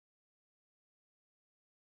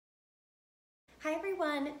Hi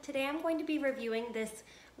everyone, today I'm going to be reviewing this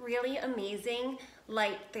really amazing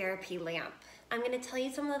light therapy lamp. I'm going to tell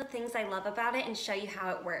you some of the things I love about it and show you how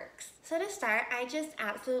it works. So to start, I just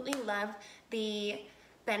absolutely love the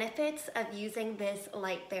benefits of using this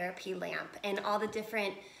light therapy lamp and all the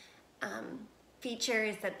different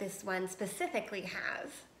features that this one specifically has.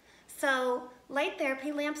 So light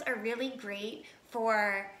therapy lamps are really great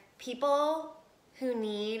for people who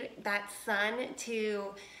need that sun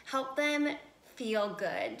to help them feel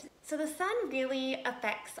good. So the sun really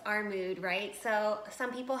affects our mood, right? So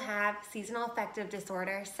some people have seasonal affective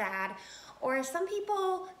disorder, SAD, or some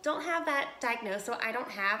people don't have that diagnosed. So I don't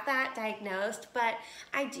have that diagnosed, but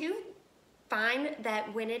I do find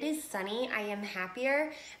that when it is sunny, I am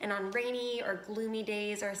happier, and on rainy or gloomy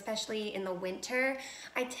days, or especially in the winter,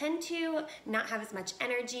 I tend to not have as much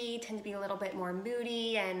energy, tend to be a little bit more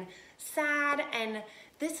moody and sad, and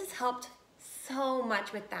this has helped so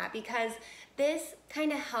much with that because this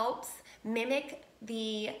kind of helps mimic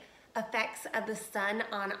the effects of the sun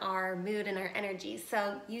on our mood and our energy.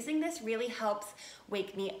 So using this really helps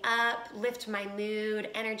wake me up, lift my mood,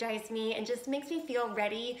 energize me, and just makes me feel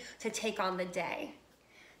ready to take on the day.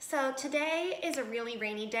 So today is a really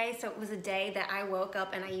rainy day, so it was a day that I woke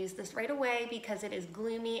up and I used this right away because it is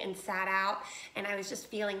gloomy and sad out, and I was just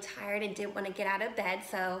feeling tired and didn't want to get out of bed,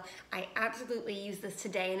 so I absolutely used this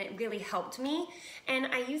today and it really helped me. And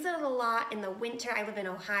I use it a lot in the winter. I live in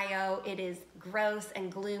Ohio. It is gross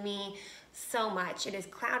and gloomy so much. It is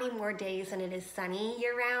cloudy more days than it is sunny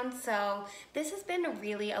year round, so this has been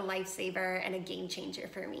really a lifesaver and a game changer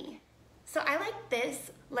for me. So I like this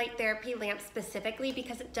light therapy lamp specifically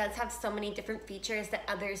because it does have so many different features that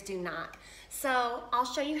others do not. So I'll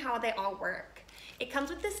show you how they all work. It comes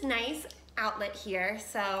with this nice outlet here.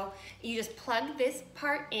 So you just plug this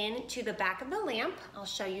part in to the back of the lamp. I'll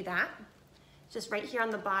show you that. Just right here on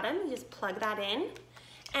the bottom, you just plug that in.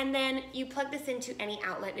 And then you plug this into any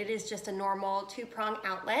outlet. It is just a normal 2-prong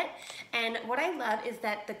outlet. And what I love is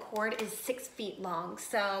that the cord is 6 feet long.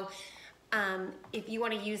 So if you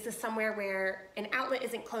want to use this somewhere where an outlet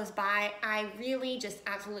isn't close by, I really just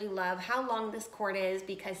absolutely love how long this cord is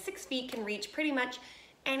because 6 feet can reach pretty much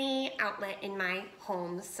any outlet in my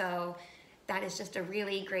home. So that is just a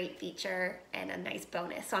really great feature and a nice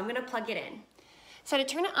bonus. So I'm going to plug it in. So to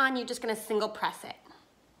turn it on, you're just going to single press it.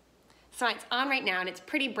 So it's on right now and it's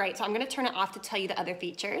pretty bright, so I'm going to turn it off to tell you the other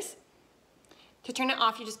features. To turn it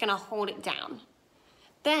off, you're just going to hold it down.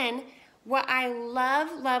 Then what I love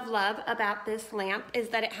about this lamp is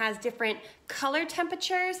that it has different color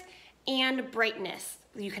temperatures and brightness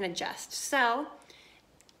you can adjust. So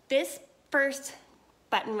this first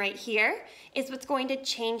button right here is what's going to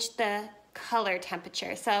change the color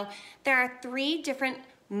temperature. So there are 3 different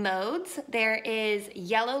modes. There is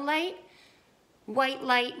yellow light, white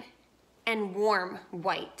light, and warm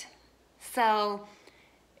white. So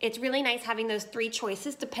it's really nice having those 3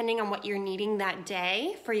 choices depending on what you're needing that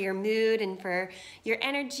day for your mood and for your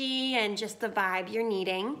energy and just the vibe you're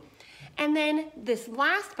needing. And then this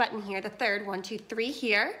last button here, the third, 1, 2, 3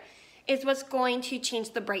 here, is what's going to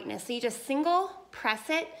change the brightness. So you just single press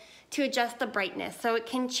it to adjust the brightness. So it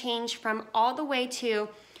can change from all the way to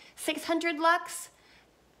 600 lux,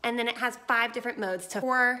 and then it has 5 different modes to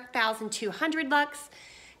 4,200 lux,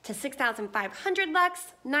 to 6,500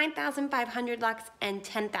 lux, 9,500 lux, and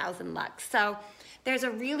 10,000 lux. So there's a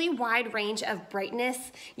really wide range of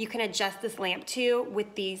brightness you can adjust this lamp to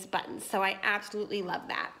with these buttons. So I absolutely love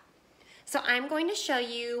that. So I'm going to show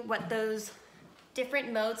you what those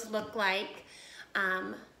different modes look like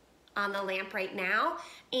on the lamp right now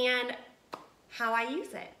and how I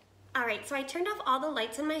use it. All right, so I turned off all the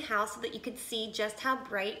lights in my house so that you could see just how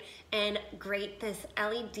bright and great this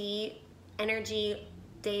LED energy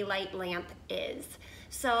daylight lamp is.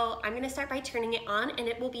 So I'm going to start by turning it on, and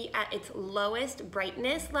it will be at its lowest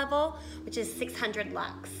brightness level, which is 600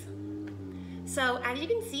 lux. So as you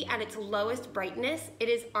can see, at its lowest brightness, it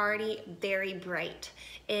is already very bright.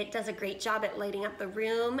 It does a great job at lighting up the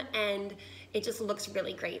room, and it just looks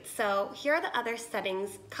really great. So here are the other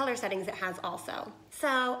settings, color settings it has also.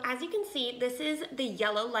 So as you can see, this is the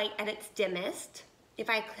yellow light at its dimmest.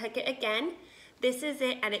 If I click it again, this is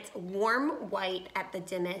it at its warm white at the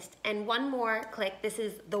dimmest, and one more click, this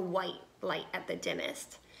is the white light at the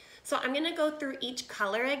dimmest. So I'm gonna go through each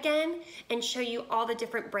color again and show you all the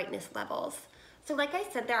different brightness levels. So like I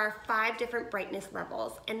said, there are 5 different brightness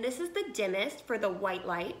levels, and this is the dimmest for the white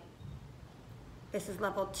light. This is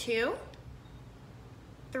level 2,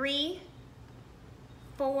 3,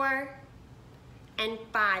 4, and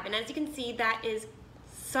 5. And as you can see, that is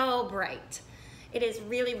so bright. It is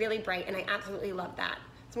really, really bright, and I absolutely love that.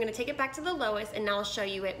 So I'm gonna take it back to the lowest, and now I'll show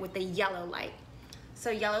you it with the yellow light. So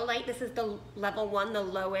yellow light, this is the level 1, the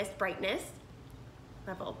lowest brightness.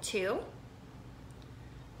 Level 2,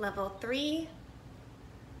 level 3,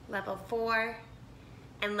 level 4,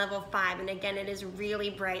 and level 5. And again, it is really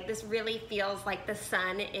bright. This really feels like the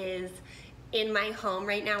sun is in my home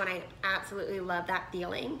right now, and I absolutely love that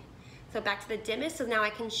feeling. So back to the dimmest, so now I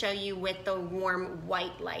can show you with the warm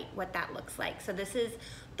white light what that looks like. So this is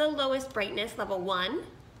the lowest brightness, level 1,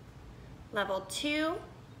 level 2,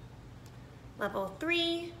 level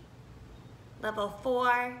 3, level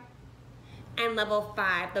 4, and level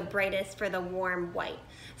 5, the brightest for the warm white.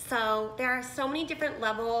 So there are so many different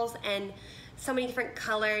levels and so many different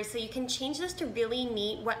colors, so you can change this to really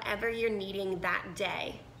meet whatever you're needing that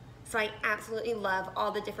day. So I absolutely love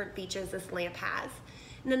all the different features this lamp has.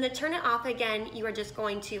 And then to turn it off again, you are just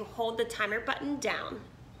going to hold the timer button down.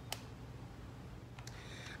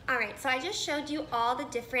 All right, so I just showed you all the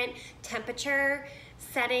different temperature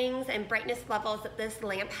settings and brightness levels that this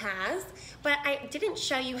lamp has, but I didn't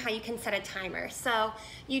show you how you can set a timer. So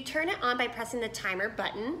you turn it on by pressing the timer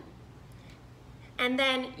button, and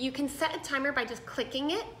then you can set a timer by just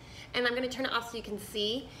clicking it, and I'm gonna turn it off so you can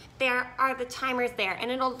see. There are the timers there,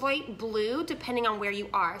 and it'll light blue depending on where you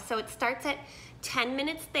are. So it starts at 10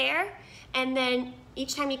 minutes there, and then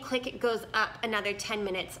each time you click it goes up another 10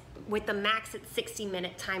 minutes with the max at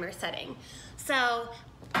 60-minute timer setting. So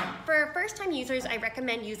for first time users, I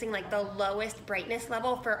recommend using like the lowest brightness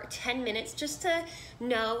level for 10 minutes just to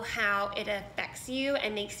know how it affects you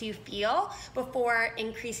and makes you feel before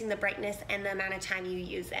increasing the brightness and the amount of time you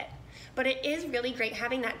use it. But it is really great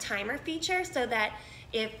having that timer feature so that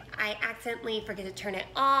if I accidentally forget to turn it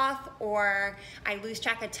off or I lose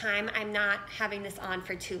track of time, I'm not having this on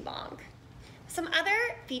for too long. Some other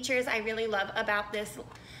features I really love about this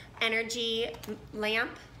energy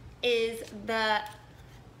lamp is the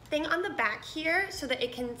thing on the back here so that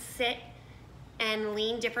it can sit and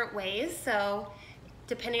lean different ways. So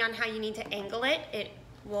depending on how you need to angle it, it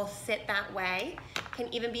will sit that way. It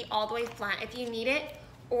can even be all the way flat if you need it,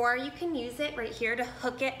 or you can use it right here to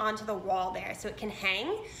hook it onto the wall there so it can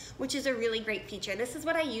hang, which is a really great feature. This is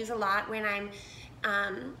what I use a lot when I'm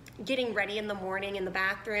getting ready in the morning in the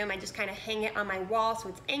bathroom. I just kind of hang it on my wall so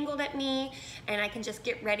it's angled at me, and I can just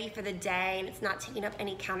get ready for the day and it's not taking up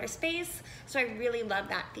any counter space. So I really love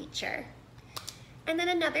that feature. And then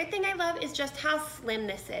another thing I love is just how slim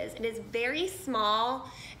this is. It is very small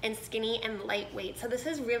and skinny and lightweight. So this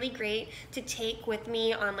is really great to take with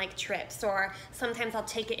me on like trips, or sometimes I'll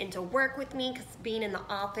take it into work with me because being in the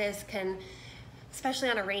office can,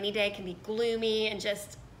 especially on a rainy day, can be gloomy and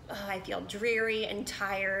just, I feel dreary and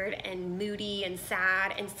tired and moody and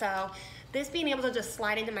sad. And so this being able to just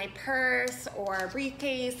slide into my purse or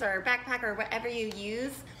briefcase or backpack or whatever you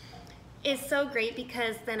use is so great,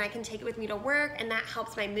 because then I can take it with me to work, and that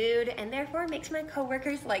helps my mood and therefore makes my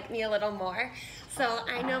coworkers like me a little more. So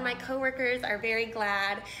I know my coworkers are very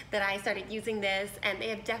glad that I started using this, and they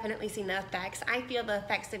have definitely seen the effects. I feel the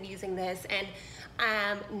effects of using this, and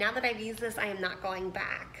now that I've used this, I am not going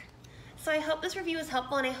back. So I hope this review was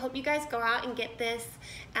helpful, and I hope you guys go out and get this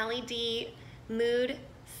LED mood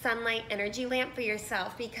sunlight energy lamp for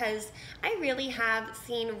yourself, because I really have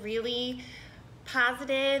seen really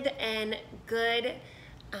positive and good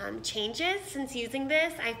changes since using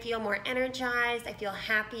this. I feel more energized, I feel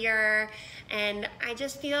happier, and I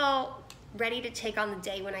just feel ready to take on the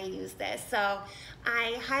day when I use this. So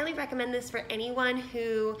I highly recommend this for anyone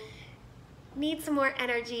who needs some more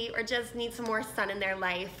energy or just needs some more sun in their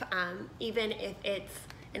life, even if it's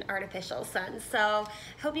an artificial sun. So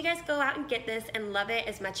I hope you guys go out and get this and love it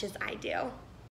as much as I do.